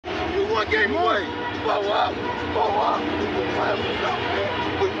my game away. Blow up. We're playing for something,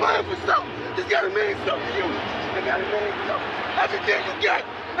 man. We're playing for something. This gotta mean something to you. It gotta mean something. Everything you got.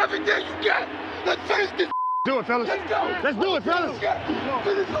 Everything you got. Let's finish this. Do it, fellas. Let's go. Let's do it, fellas.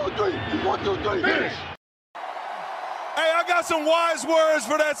 Finish 2-3. 1, 2, 3. Finish. Hey, I got some wise words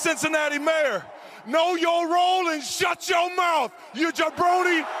for that Cincinnati mayor. Know your role and shut your mouth, you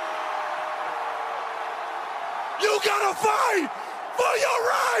jabroni. You gotta fight for your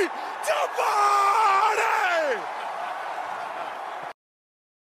right to party!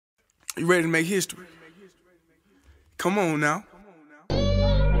 You ready to make history? Come on now.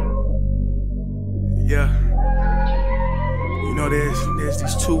 Yeah. You know, there's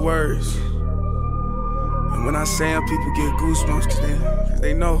these two words. And when I say them, people get goosebumps because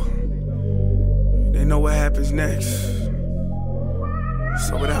they know what happens next.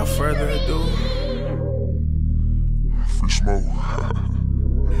 So without further ado, free smoke.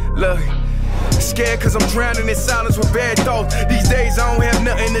 Look, scared cause I'm drowning in silence with bad thoughts. These days I don't have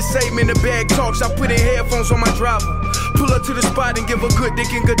nothing to say, man, the bag talks. I put in headphones on my driver. Pull up to the spot and give a good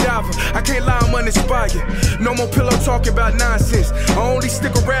dick and Godiva. I can't lie, I'm uninspired. No more pillow talking about nonsense. I only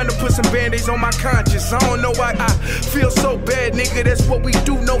stick around to put some band-aids on my conscience. I don't know why I feel so bad, nigga. That's what we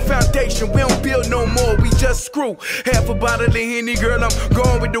do, no foundation. We don't build no more, we just screw. Half a bottle of Henny, girl, I'm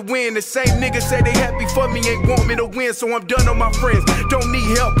going with the wind. The same niggas say they happy for me, ain't want me to win. So I'm done on my friends. Don't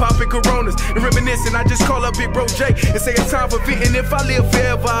need help popping Coronas and reminiscing. I just call up Big Bro J and say it's time for venting. If I live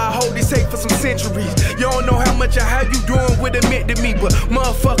forever, I hold this hate for some centuries. You don't know how much I have you doing what it meant to me, but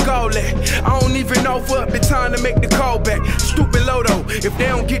motherfuck all that. I don't even offer up the time to make the call back. Stupid Lodo, if they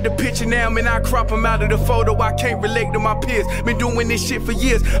don't get the picture now, man, I crop them out of the photo. I can't relate to my peers. Been doing this shit for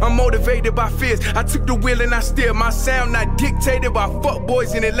years. I'm motivated by fears. I took the wheel and I steer. My sound not dictated by fuck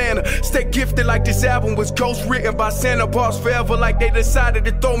boys in Atlanta. Stay gifted like this album was ghost written by Santa Bars forever, like they decided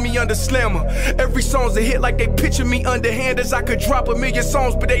to throw me under slammer. Every song's a hit like they picture me underhanders. I could drop a million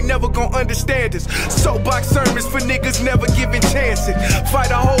songs, but they never gon' understand us. Soapbox sermons for niggas never giving chances.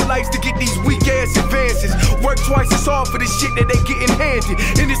 Fight our whole lives to get these weak ass advances. Work twice as hard for the shit that they getting handed.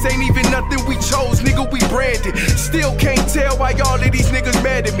 And this ain't even nothing we chose, nigga, we branded. Still can't tell why all of these niggas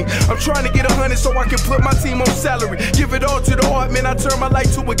mad at me. I'm trying to get 100 so I can put my team on salary. Give it all to the art, man, I turn my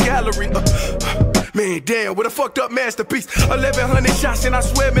life to a gallery. Man, damn, what a fucked up masterpiece. 1,100 shots and I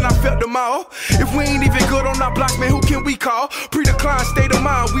swear, man, I felt them all. If we ain't even good on our blocks, man, who can we call? Pre-decline state of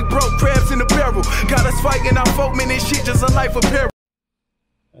mind, we broke crabs in the barrel. Got us fighting our folk, man, this shit just a life of peril.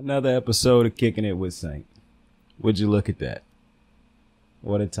 Another episode of Kicking It with Saint. Would you look at that?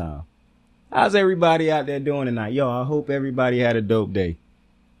 What a time. How's everybody out there doing tonight? Yo, I hope everybody had a dope day.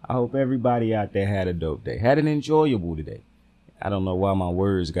 I hope everybody out there had a dope day. Had an enjoyable today. I don't know why my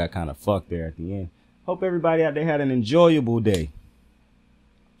words got kind of fucked there at the end. Hope everybody out there had an enjoyable day.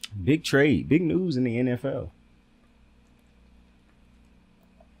 Big trade, big news in the NFL.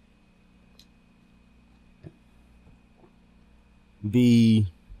 The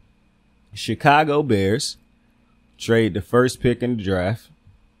Chicago Bears trade the first pick in the draft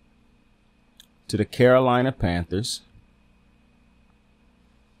to the Carolina Panthers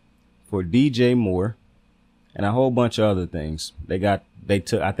for DJ Moore and a whole bunch of other things.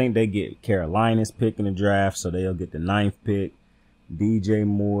 I think they get Carolina's pick in the draft, so they'll get the 9th pick. DJ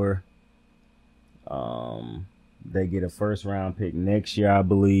Moore, they get a first round pick next year, I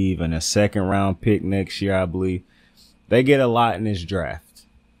believe, and a second round pick next year, I believe. They get a lot in this draft.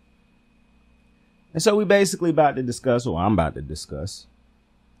 And so we basically about to discuss, or I'm about to discuss,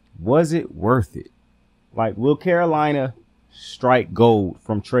 was it worth it? Like, will Carolina strike gold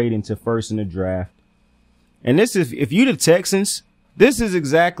from trading to first in the draft? And this is, if you the Texans, this is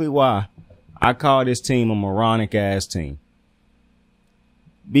exactly why I call this team a moronic ass team.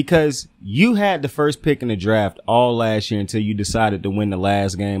 Because you had the first pick in the draft all last year until you decided to win the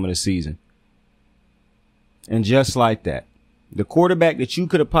last game of the season. And just like that, the quarterback that you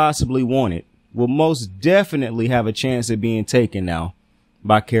could have possibly wanted will most definitely have a chance of being taken now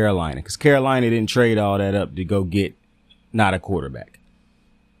by Carolina. Because Carolina didn't trade all that up to go get not a quarterback.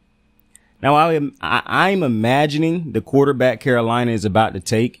 Now, I'm imagining the quarterback Carolina is about to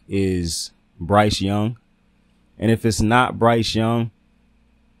take is Bryce Young. And if it's not Bryce Young,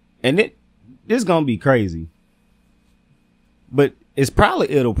 and this is going to be crazy, but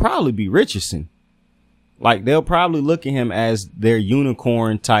it'll probably be Richardson. Like, they'll probably look at him as their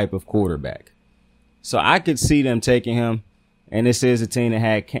unicorn type of quarterback. So I could see them taking him. And this is a team that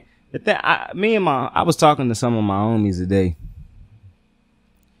had, I was talking to some of my homies today.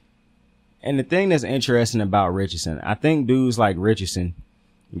 And the thing that's interesting about Richardson, I think dudes like Richardson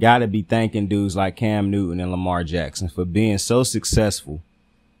got to be thanking dudes like Cam Newton and Lamar Jackson for being so successful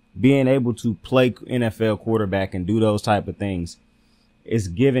being able to play NFL quarterback and do those type of things is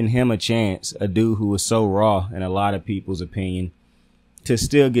giving him a chance, a dude who is so raw in a lot of people's opinion, to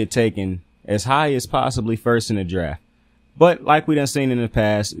still get taken as high as possibly first in the draft. But like we done seen in the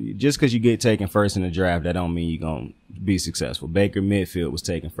past, just because you get taken first in the draft, that don't mean you're going to be successful. Baker Mayfield was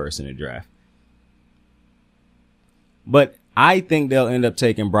taken first in the draft. But I think they'll end up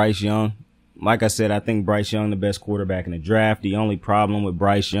taking Bryce Young. Like I said, I think Bryce Young the best quarterback in the draft. The only problem with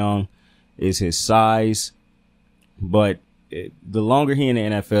Bryce Young is his size. But the longer he in the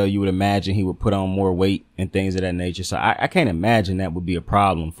NFL, you would imagine he would put on more weight and things of that nature. So I can't imagine that would be a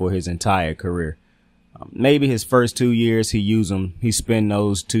problem for his entire career. Maybe his first 2 years, he spent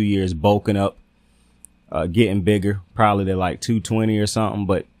those 2 years bulking up, getting bigger, probably to like 220 or something.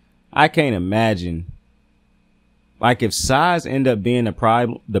 But I can't imagine, like, if size end up being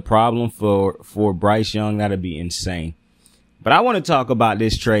the problem for Bryce Young, that'd be insane. But I want to talk about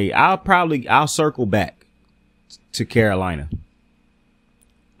this trade. I'll circle back to Carolina.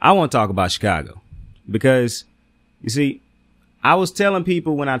 I want to talk about Chicago because, you see, I was telling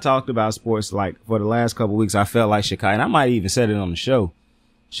people when I talked about sports, like, for the last couple of weeks, I felt like Chicago, and I might even said it on the show,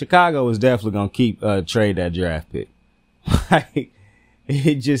 Chicago is definitely going to trade that draft pick. Like,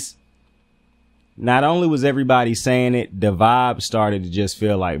 it just, not only was everybody saying it, the vibe started to just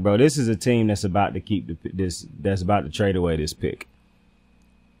feel like, bro, this is a team that's about to that's about to trade away this pick.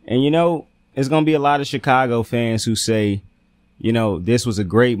 And, you know, there's going to be a lot of Chicago fans who say, you know, this was a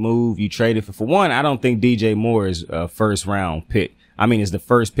great move. You traded for one, I don't think DJ Moore is a first round pick. I mean, it's the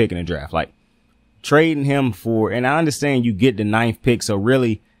first pick in the draft. Like, trading him for, and I understand you get the 9th pick. So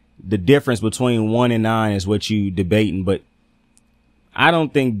really the difference between 1 and 9 is what you debating. But I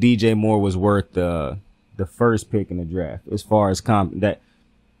don't think DJ Moore was worth the first pick in the draft as far as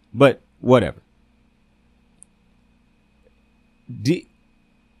but whatever.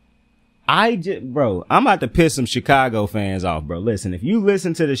 Bro, I'm about to piss some Chicago fans off, bro. Listen, if you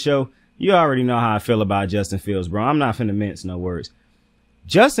listen to the show, you already know how I feel about Justin Fields, bro. I'm not finna mince no words.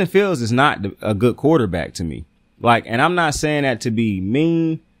 Justin Fields is not a good quarterback to me. Like, and I'm not saying that to be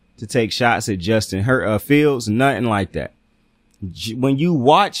mean, to take shots at Justin Fields, nothing like that. When you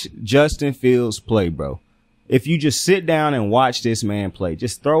watch Justin Fields play, bro, if you just sit down and watch this man play,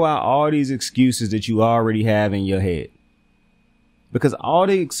 just throw out all these excuses that you already have in your head. Because all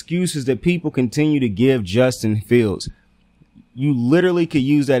the excuses that people continue to give Justin Fields, you literally could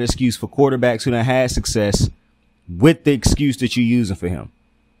use that excuse for quarterbacks who done had success with the excuse that you're using for him.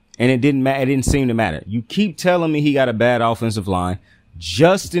 And it didn't matter. It didn't seem to matter. You keep telling me he got a bad offensive line.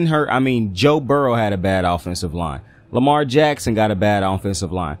 Joe Burrow had a bad offensive line. Lamar Jackson got a bad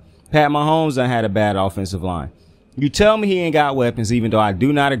offensive line. Pat Mahomes done had a bad offensive line. You tell me he ain't got weapons, even though I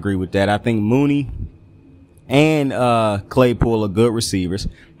do not agree with that. I think Mooney and Claypool are good receivers.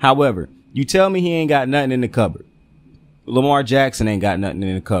 However, you tell me he ain't got nothing in the cupboard. Lamar Jackson ain't got nothing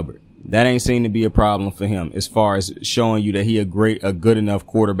in the cupboard. That ain't seem to be a problem for him as far as showing you that he a good enough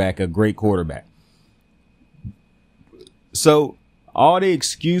quarterback, a great quarterback. So all the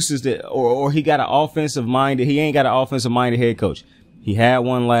excuses that, or he got an offensive minded, he ain't got an offensive minded head coach. He had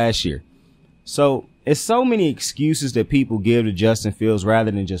one last year. So it's so many excuses that people give to Justin Fields rather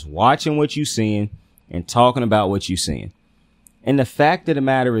than just watching what you're seeing and talking about what you're seeing. And the fact of the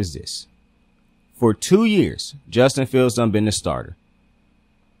matter is this. For 2 years, Justin Fields done been the starter.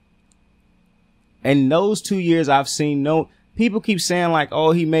 And those 2 years I've seen people keep saying like,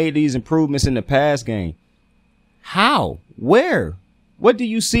 oh, he made these improvements in the pass game. How? Where? What do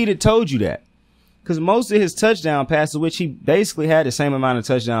you see that told you that? Because most of his touchdown passes, which he basically had the same amount of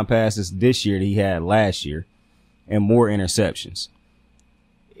touchdown passes this year that he had last year, and more interceptions.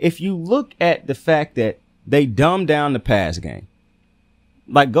 If you look at the fact that they dumbed down the pass game,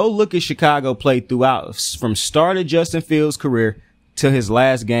 like go look at Chicago play throughout from start of Justin Fields' career to his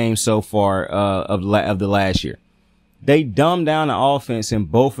last game so far of the last year. They dumbed down the offense in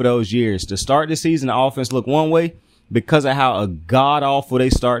both of those years. To start the season, the offense looked one way because of how god awful they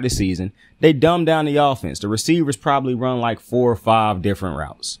start the season. They dumbed down the offense. The receivers probably run like 4 or 5 different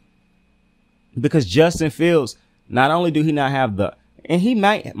routes because Justin Fields, not only do he not have and he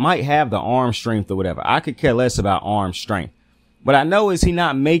might have the arm strength or whatever. I could care less about arm strength. But I know is he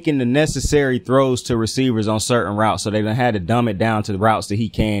not making the necessary throws to receivers on certain routes, so they done had to dumb it down to the routes that he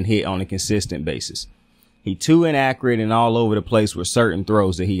can hit on a consistent basis. He too inaccurate and all over the place with certain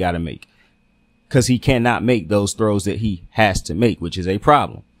throws that he got to make because he cannot make those throws that he has to make, which is a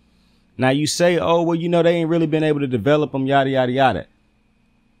problem. Now you say, oh, well, you know, they ain't really been able to develop them, yada, yada, yada.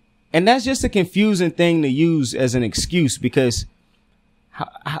 And that's just a confusing thing to use as an excuse because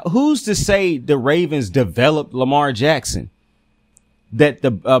who's to say the Ravens developed Lamar Jackson? that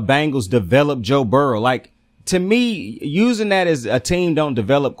the Bengals developed Joe Burrow. Like, to me, using that as a team don't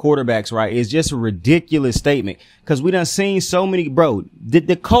develop quarterbacks right is just a ridiculous statement, because we done seen so many. Bro, did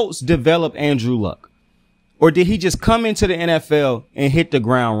the Colts develop Andrew Luck? Or did he just come into the NFL and hit the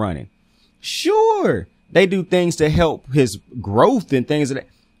ground running? Sure, they do things to help his growth and things like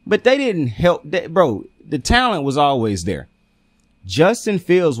that, but they didn't help that. Bro, the talent was always there. Justin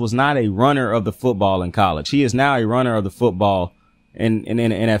Fields was not a runner of the football in college. He is now a runner of the football in the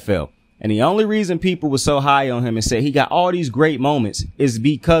NFL. And the only reason people were so high on him and said he got all these great moments is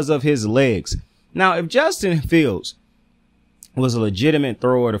because of his legs. Now, if Justin Fields was a legitimate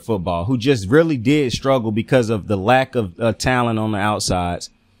thrower of the football who just really did struggle because of the lack of talent on the outsides,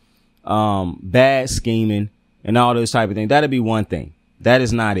 bad scheming and all those type of things, that'd be one thing. That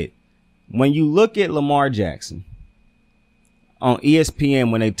is not it. When you look at Lamar Jackson on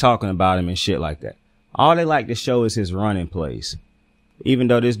ESPN, when they talking about him and shit like that, all they like to show is his running plays. Even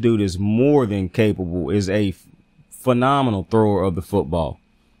though this dude is more than capable, is a phenomenal thrower of the football.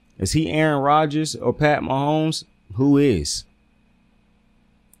 Is he Aaron Rodgers or Pat Mahomes? Who is?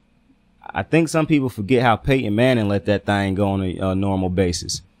 I think some people forget how Peyton Manning let that thing go on a normal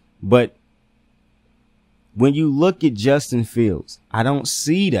basis. But when you look at Justin Fields, I don't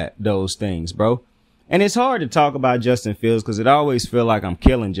see those things, bro. And it's hard to talk about Justin Fields because it always feel like I'm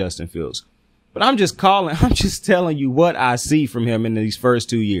killing Justin Fields. But I'm just telling you what I see from him in these first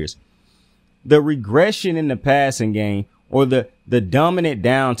 2 years. The regression in the passing game, or the dumbing it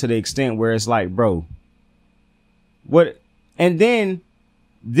down to the extent where it's like, bro, what? And then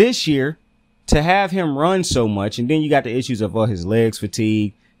this year, to have him run so much, and then you got the issues of his legs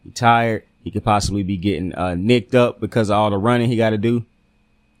fatigued, he tired, he could possibly be getting nicked up because of all the running he got to do.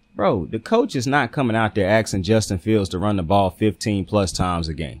 Bro, the coach is not coming out there asking Justin Fields to run the ball 15 plus times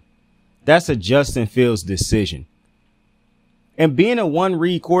a game. That's a Justin Fields decision. And being a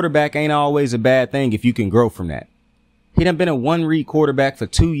one-read quarterback ain't always a bad thing if you can grow from that. He done been a one-read quarterback for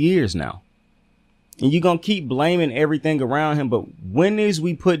 2 years now. And you're going to keep blaming everything around him, but when is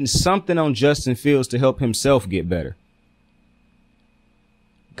we putting something on Justin Fields to help himself get better?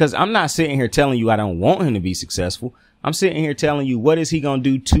 Because I'm not sitting here telling you I don't want him to be successful. I'm sitting here telling you what is he going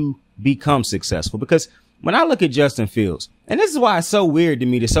to do to become successful. Because when I look at Justin Fields, and this is why it's so weird to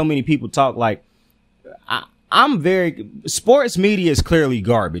me that so many people talk like, sports media is clearly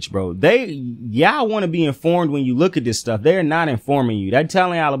garbage, bro. Y'all want to be informed when you look at this stuff. They're not informing you. They're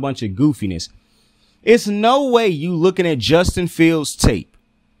telling y'all a bunch of goofiness. It's no way you looking at Justin Fields tape.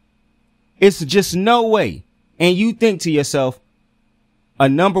 It's just no way. And you think to yourself, a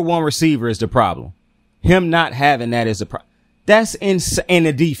number one receiver is the problem. Him not having that is the problem. That's in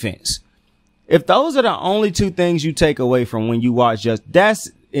the defense. If those are the only two things you take away from when you watch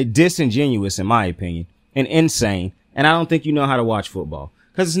that's disingenuous in my opinion and insane. And I don't think you know how to watch football,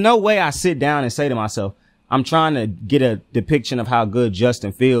 because there's no way I sit down and say to myself, I'm trying to get a depiction of how good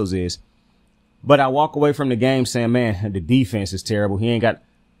Justin Fields is, but I walk away from the game saying, man, the defense is terrible. He ain't got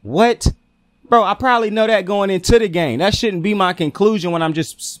what? Bro, I probably know that going into the game. That shouldn't be my conclusion when I'm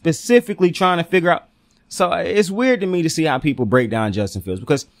just specifically trying to figure out. So it's weird to me to see how people break down Justin Fields,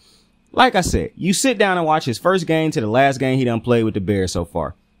 because like I said, you sit down and watch his first game to the last game he done played with the Bears so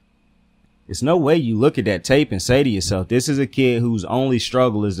far. There's no way you look at that tape and say to yourself, this is a kid whose only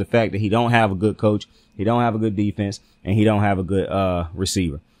struggle is the fact that he don't have a good coach, he don't have a good defense, and he don't have a good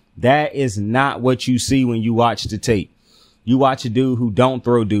receiver. That is not what you see when you watch the tape. You watch a dude who don't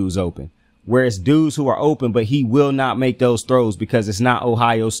throw dudes open, whereas dudes who are open, but he will not make those throws because it's not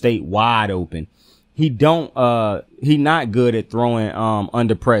Ohio State wide open. He not good at throwing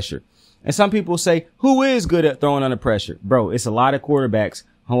under pressure. And some people say, who is good at throwing under pressure? Bro, it's a lot of quarterbacks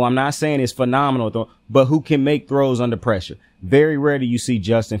who I'm not saying is phenomenal, but who can make throws under pressure. Very rare do you see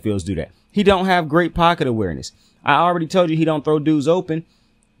Justin Fields do that. He don't have great pocket awareness. I already told you he don't throw dudes open,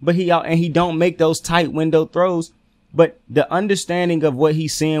 but he don't make those tight window throws. But the understanding of what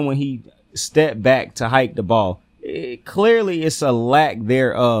he's seeing when he step back to hike the ball, clearly it's a lack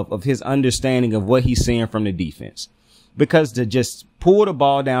thereof of his understanding of what he's seeing from the defense. Because to just pull the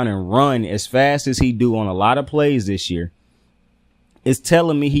ball down and run as fast as he do on a lot of plays this year is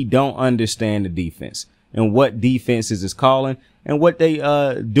telling me he don't understand the defense and what defenses is calling and what they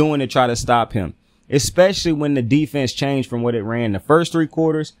doing to try to stop him. Especially when the defense changed from what it ran the first 3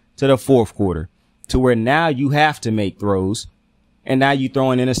 quarters to the 4th quarter, to where now you have to make throws, and now you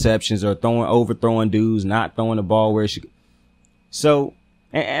throwing interceptions or overthrowing dudes, not throwing the ball where it should. So,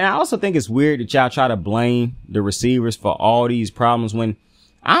 and I also think it's weird that y'all try to blame the receivers for all these problems when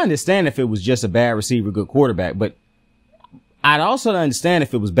I understand if it was just a bad receiver, good quarterback, but I'd also understand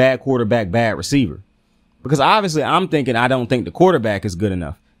if it was bad quarterback, bad receiver. Because obviously I'm thinking I don't think the quarterback is good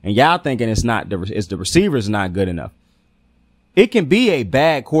enough. And y'all thinking it's the receiver's not good enough. It can be a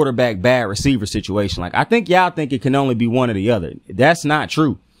bad quarterback, bad receiver situation. Like, I think y'all think it can only be one or the other. That's not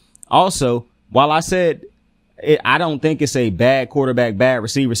true. Also, while I said I don't think it's a bad quarterback, bad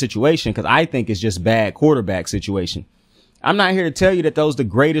receiver situation, because I think it's just bad quarterback situation. I'm not here to tell you that those are the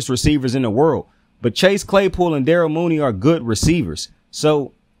greatest receivers in the world, but Chase Claypool and Darrell Mooney are good receivers.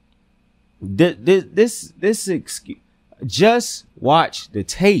 So this excuse, just watch the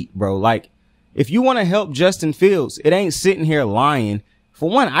tape, bro. Like, if you want to help Justin Fields, it ain't sitting here lying. For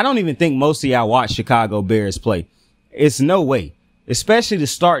one, I don't even think most of y'all watch Chicago Bears play. It's no way, especially to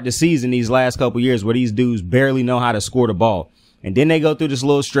start the season these last couple years where these dudes barely know how to score the ball. And then they go through this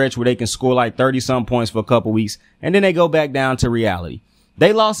little stretch where they can score like 30-some points for a couple weeks, and then they go back down to reality.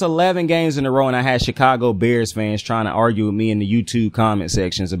 They lost 11 games in a row, and I had Chicago Bears fans trying to argue with me in the YouTube comment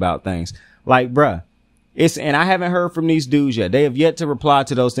sections about things. Like, bruh, and I haven't heard from these dudes yet. They have yet to reply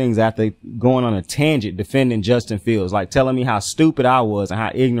to those things after going on a tangent defending Justin Fields, like telling me how stupid I was and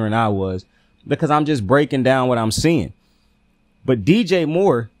how ignorant I was, because I'm just breaking down what I'm seeing. But DJ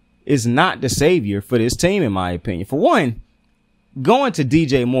Moore is not the savior for this team, in my opinion. For one, going to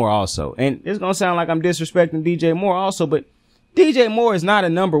DJ Moore also, and it's going to sound like I'm disrespecting DJ Moore also, but DJ Moore is not a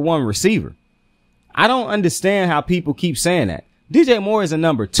number one receiver. I don't understand how people keep saying that. DJ Moore is a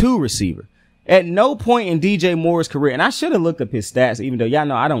number two receiver. At no point in DJ Moore's career, and I should have looked up his stats, even though y'all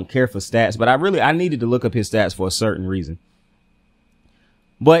know I don't care for stats, but I needed to look up his stats for a certain reason.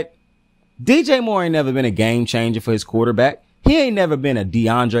 But DJ Moore ain't never been a game changer for his quarterback. He ain't never been a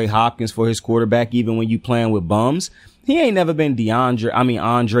DeAndre Hopkins for his quarterback, even when you playing with bums. He ain't never been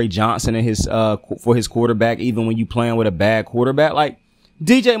Andre Johnson for his quarterback, even when you playing with a bad quarterback. Like,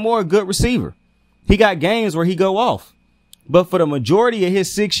 DJ Moore, a good receiver. He got games where he go off. But for the majority of his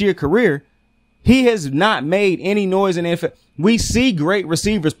 6-year career, he has not made any noise in the NFL. We see great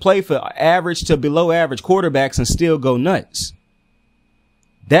receivers play for average to below average quarterbacks and still go nuts.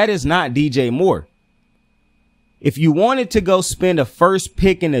 That is not DJ Moore. If you wanted to go spend a first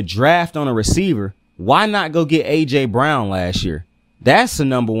pick in the draft on a receiver, why not go get A.J. Brown last year? That's the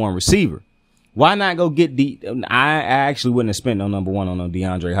number one receiver. Why not go get I actually wouldn't have spent no number one on no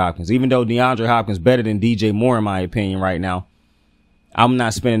DeAndre Hopkins. Even though DeAndre Hopkins better than DJ Moore, in my opinion, right now. I'm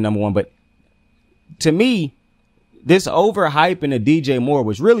not spending number one, but to me, this overhyping of DJ Moore,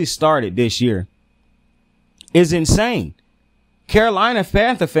 which really started this year, is insane. Carolina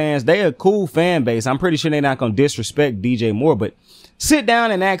Panther fans, they a cool fan base. I'm pretty sure they're not going to disrespect DJ Moore, but sit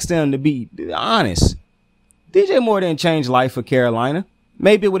down and ask them to be honest. DJ Moore didn't change life for Carolina.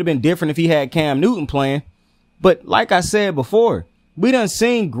 Maybe it would have been different if he had Cam Newton playing. But like I said before, we done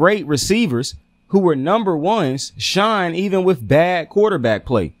seen great receivers who were number ones shine even with bad quarterback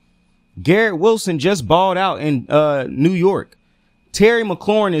play. Garrett Wilson just balled out in New York. Terry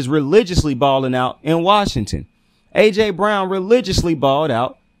McLaurin is religiously balling out in Washington. A.J. Brown religiously balled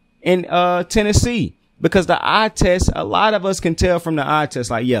out in Tennessee. Because the eye test, a lot of us can tell from the eye test,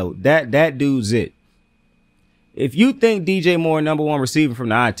 like, yo, that dude's it. If you think DJ Moore number one receiver from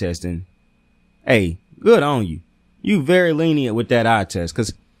the eye test, then, hey, good on you. You very lenient with that eye test,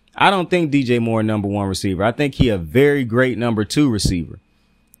 because I don't think DJ Moore number one receiver. I think he a very great number two receiver.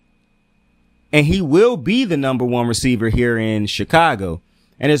 And he will be the number one receiver here in Chicago.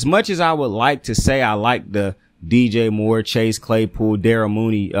 And as much as I would like to say I like the DJ Moore, Chase Claypool, Darrell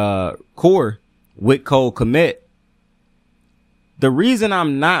Mooney core with Cole Kmet, the reason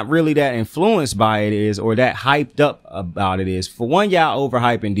I'm not really that influenced by it is, or that hyped up about it is, for one, y'all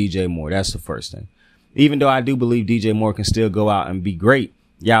overhyping DJ Moore. That's the first thing. Even though I do believe DJ Moore can still go out and be great,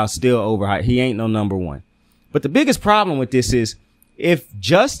 y'all still overhype. He ain't no number one. But the biggest problem with this is, if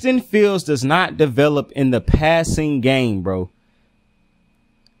Justin Fields does not develop in the passing game, bro,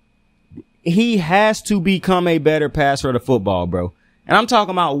 he has to become a better passer of the football, bro. And I'm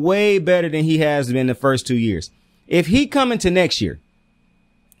talking about way better than he has been the first 2 years. If he come into next year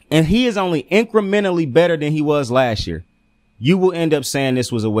and he is only incrementally better than he was last year, you will end up saying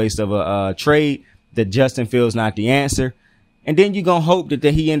this was a waste of a trade, that Justin Fields not the answer. And then you're going to hope that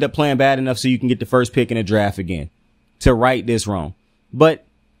he end up playing bad enough so you can get the first pick in the draft again to right this wrong. But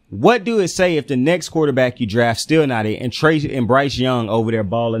what do it say if the next quarterback you draft still not it, and Bryce Young over there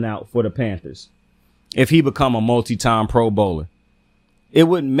balling out for the Panthers, if he become a multi-time Pro Bowler? It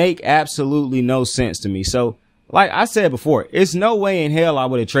would make absolutely no sense to me. So, like I said before, it's no way in hell I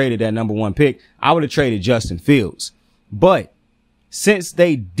would have traded that number one pick. I would have traded Justin Fields. But since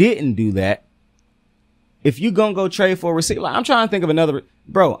they didn't do that, if you gonna go trade for a receiver, like, I'm trying to think of another,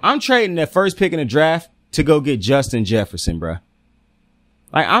 bro, I'm trading that first pick in the draft to go get Justin Jefferson, bro.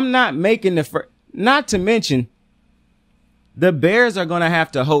 Like, I'm not making Not to mention, the Bears are going to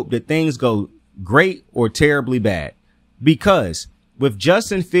have to hope that things go great or terribly bad, because with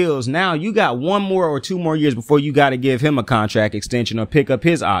Justin Fields, now you got 1 more or 2 more years before you got to give him a contract extension or pick up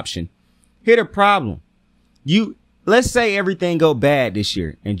his option. Here the problem. Let's say everything go bad this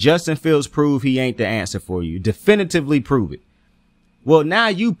year and Justin Fields prove he ain't the answer for you. Definitively prove it. Well, now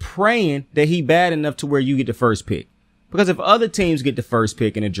you praying that he bad enough to where you get the first pick. Because if other teams get the first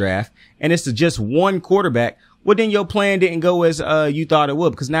pick in the draft and it's just one quarterback, well, then your plan didn't go as you thought it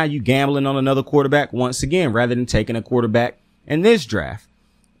would, because now you gambling on another quarterback once again rather than taking a quarterback in this draft.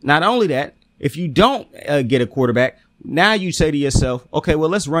 Not only that, if you don't get a quarterback, now you say to yourself, okay, well,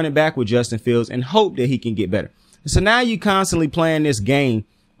 let's run it back with Justin Fields and hope that he can get better. So now you constantly playing this game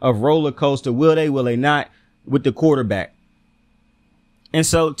of roller coaster. Will they not with the quarterback? And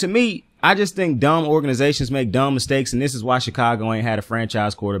so to me, I just think dumb organizations make dumb mistakes. And this is why Chicago ain't had a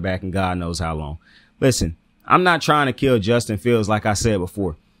franchise quarterback in God knows how long. Listen, I'm not trying to kill Justin Fields, like I said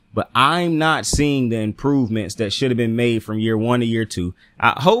before, but I'm not seeing the improvements that should have been made from year 1 to year 2.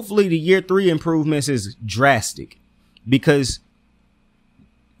 Hopefully the year 3 improvements is drastic, because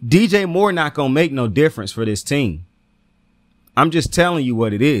DJ Moore not going to make no difference for this team. I'm just telling you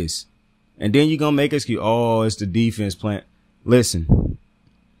what it is. And then you're going to make excuse, oh, it's the defense plan. Listen,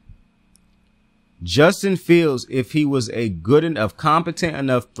 Justin Fields, if he was a good enough, competent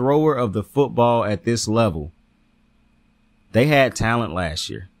enough thrower of the football at this level, they had talent last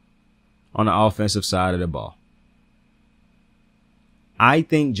year on the offensive side of the ball. I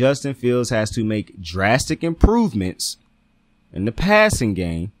think Justin Fields has to make drastic improvements in the passing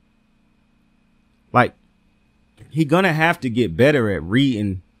game. Like, he's going to have to get better at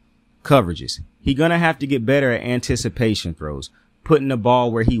reading coverages. He's going to have to get better at anticipation throws, putting the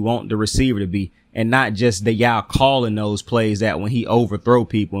ball where he want the receiver to be, and not just the y'all calling those plays that when he overthrow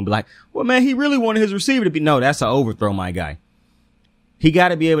people and be like, well, man, he really wanted his receiver to be. No, that's an overthrow, my guy. He got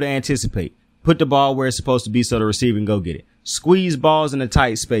to be able to anticipate, put the ball where it's supposed to be so the receiver can go get it. Squeeze balls in the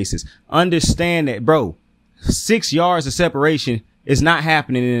tight spaces. Understand that, bro, 6 yards of separation is not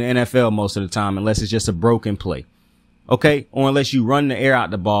happening in the NFL most of the time unless it's just a broken play. Okay? Or unless you run the air out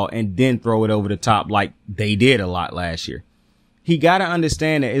the ball and then throw it over the top like they did a lot last year. He got to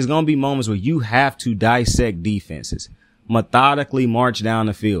understand that it's going to be moments where you have to dissect defenses, methodically march down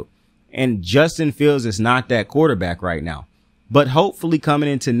the field. And Justin Fields is not that quarterback right now. But hopefully coming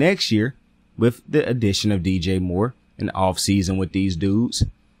into next year with the addition of DJ Moore and the offseason with these dudes,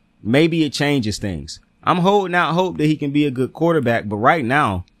 maybe it changes things. I'm holding out hope that he can be a good quarterback. But right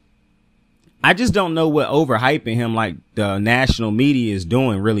now, I just don't know what overhyping him like the national media is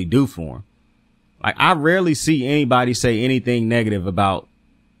doing really do for him. Like, I rarely see anybody say anything negative about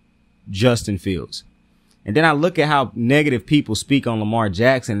Justin Fields. And then I look at how negative people speak on Lamar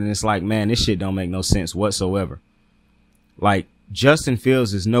Jackson, and it's like, man, this shit don't make no sense whatsoever. Like, Justin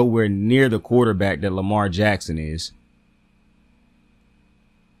Fields is nowhere near the quarterback that Lamar Jackson is.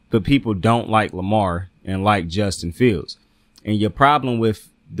 But people don't like Lamar and like Justin Fields. And your problem with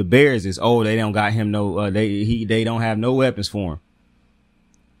the Bears is, oh, they don't got him they don't have no weapons for him.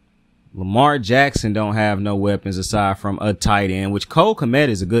 Lamar Jackson don't have no weapons aside from a tight end, which Cole Kmet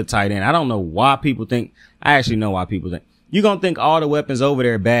is a good tight end. I don't know why people think. I actually know why people think. You're going to think all the weapons over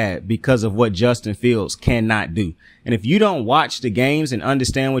there are bad because of what Justin Fields cannot do. And if you don't watch the games and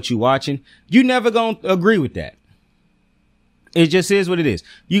understand what you're watching, you never going to agree with that. It just is what it is.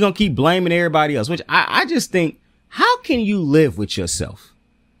 You're going to keep blaming everybody else, which I just think, how can you live with yourself?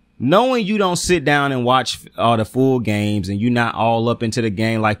 Knowing you don't sit down and watch all the full games and you're not all up into the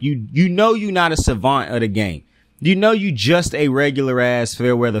game, like you know you're not a savant of the game. You know you just a regular ass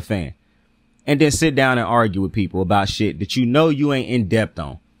fair weather fan. And then sit down and argue with people about shit that you know you ain't in depth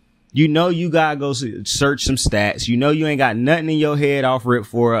on. You know you gotta go search some stats. You know you ain't got nothing in your head off rip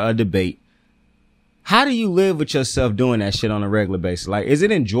for a debate. How do you live with yourself doing that shit on a regular basis? Like, is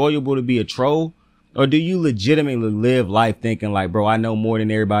it enjoyable to be a troll? Or do you legitimately live life thinking like, bro, I know more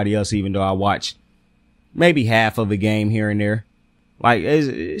than everybody else, even though I watch maybe half of a game here and there? Like,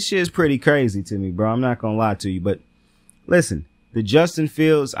 it's shit's pretty crazy to me, bro. I'm not going to lie to you. But listen, the Justin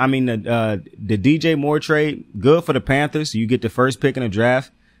Fields, the DJ Moore trade, good for the Panthers. You get the first pick in the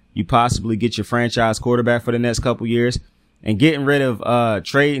draft. You possibly get your franchise quarterback for the next couple years. And getting rid of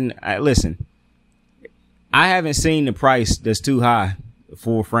trading. Listen, I haven't seen the price that's too high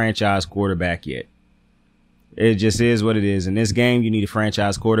for a franchise quarterback yet. It just is what it is. In this game, you need a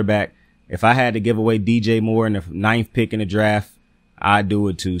franchise quarterback. If I had to give away DJ Moore in the 9th pick in the draft, I'd do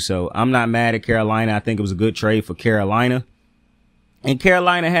it too. So I'm not mad at Carolina. I think it was a good trade for Carolina. And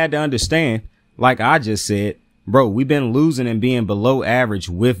Carolina had to understand, like I just said, bro, we've been losing and being below average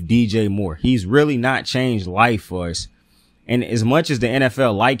with DJ Moore. He's really not changed life for us. And as much as the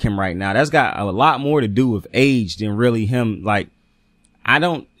NFL like him right now, that's got a lot more to do with age than really him. Like,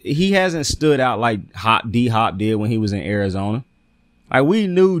 he hasn't stood out like D-Hop did when he was in Arizona. Like, we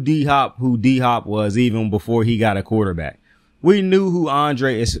knew who D-Hop was even before he got a quarterback. We knew who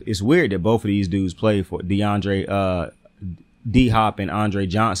Andre, it's weird that both of these dudes played for D-Hop and Andre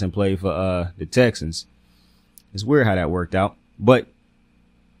Johnson played for, the Texans. It's weird how that worked out, but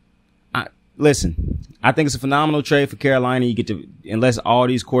listen, I think it's a phenomenal trade for Carolina. You get to, unless all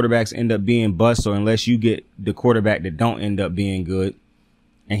these quarterbacks end up being bust, or unless you get the quarterback that don't end up being good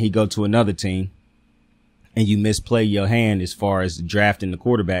and he go to another team and you misplay your hand as far as drafting the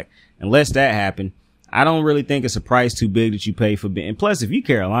quarterback. Unless that happened, I don't really think it's a price too big that you pay for Ben. And plus, if you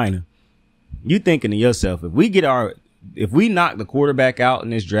Carolina, you thinking to yourself, if we knock the quarterback out in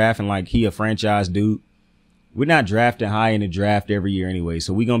this draft and like he a franchise dude, we're not drafting high in the draft every year anyway.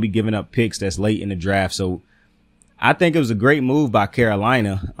 So we're going to be giving up picks that's late in the draft. So I think it was a great move by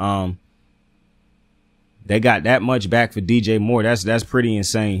Carolina. They got that much back for DJ Moore. That's pretty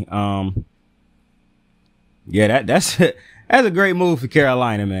insane. Yeah, that's a great move for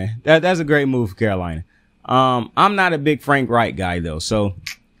Carolina, man. That's a great move for Carolina. I'm not a big Frank Wright guy though. So,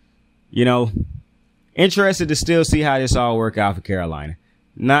 interested to still see how this all work out for Carolina.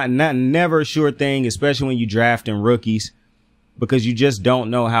 Never a sure thing, especially when you drafting rookies, because you just don't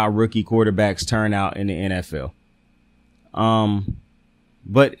know how rookie quarterbacks turn out in the NFL.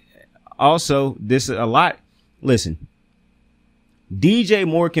 But also this is a lot. Listen, DJ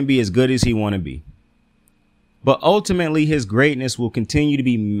Moore can be as good as he want to be, but ultimately his greatness will continue to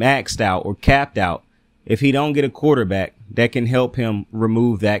be maxed out or capped out if he don't get a quarterback that can help him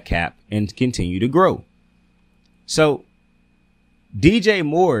remove that cap and continue to grow. So DJ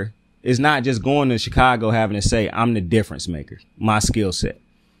Moore is not just going to Chicago having to say, I'm the difference maker, my skill set.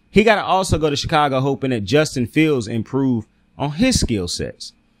 He got to also go to Chicago hoping that Justin Fields improve on his skill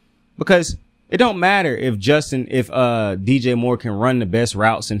sets, because it don't matter if DJ Moore can run the best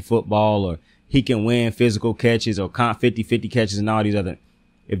routes in football, or he can win physical catches or 50-50 catches and all these other.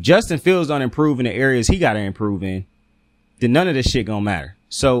 If Justin Fields don't improve in the areas he got to improve in, then none of this shit gonna matter.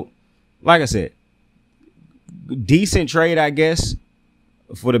 So, like I said, decent trade, I guess,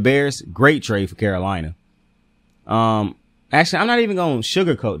 for the Bears. Great trade for Carolina. Actually, I'm not even going to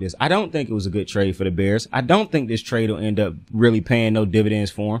sugarcoat this. I don't think it was a good trade for the Bears. I don't think this trade will end up really paying no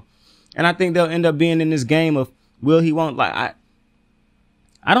dividends for them. And I think they'll end up being in this game of will he won't. Like,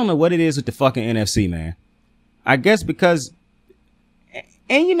 I don't know what it is with the fucking NFC, man. I guess because,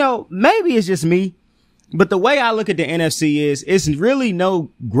 and maybe it's just me, but the way I look at the NFC is it's really no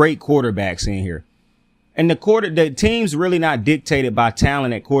great quarterbacks in here. And the team's really not dictated by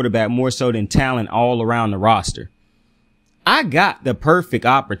talent at quarterback more so than talent all around the roster. I got the perfect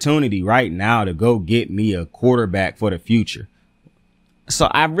opportunity right now to go get me a quarterback for the future. So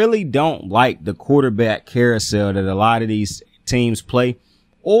I really don't like the quarterback carousel that a lot of these teams play,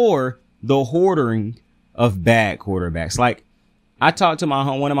 or the hoarding of bad quarterbacks. Like, I talked to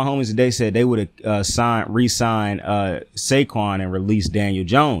one of my homies today, said they would have re-signed Saquon and released Daniel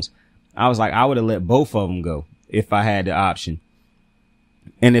Jones. I was like, I would have let both of them go if I had the option.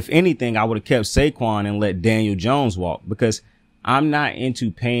 And if anything, I would have kept Saquon and let Daniel Jones walk, because I'm not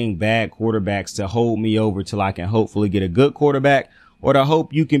into paying bad quarterbacks to hold me over till I can hopefully get a good quarterback, or to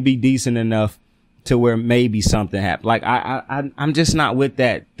hope you can be decent enough to where maybe something happens. Like, I'm just not with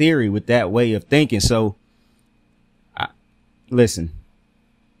that theory, with that way of thinking. So, listen,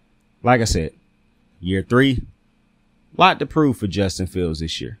 like I said, year 3, lot to prove for Justin Fields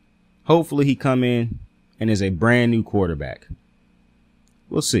this year. Hopefully he come in and is a brand new quarterback.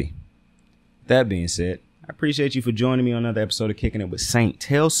 We'll see. That being said, I appreciate you for joining me on another episode of Kicking It with Saint.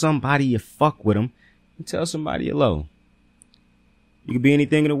 Tell somebody you fuck with them, and tell somebody you love. You can be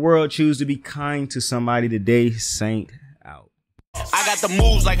anything in the world. Choose to be kind to somebody today. Saint out. I got the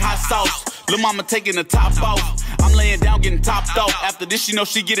moves like hot sauce. Lil' mama taking the top off. I'm laying down getting topped off. After this, she know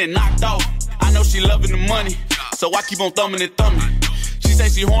she getting knocked off. I know she loving the money, so I keep on thumbing and thumbing. She say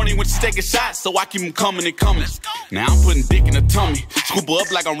she horny when she taking shots, so I keep them coming and coming. Now I'm putting dick in her tummy, scoop her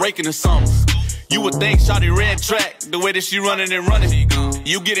up like I'm raking or something. You would think shawty red track, the way that she running and running.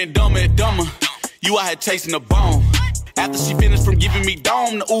 You getting dumber and dumber, you out here chasing the bone. After she finished from giving me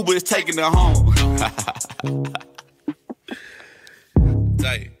dome, the Uber is taking her home.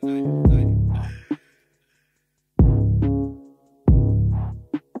 Tight.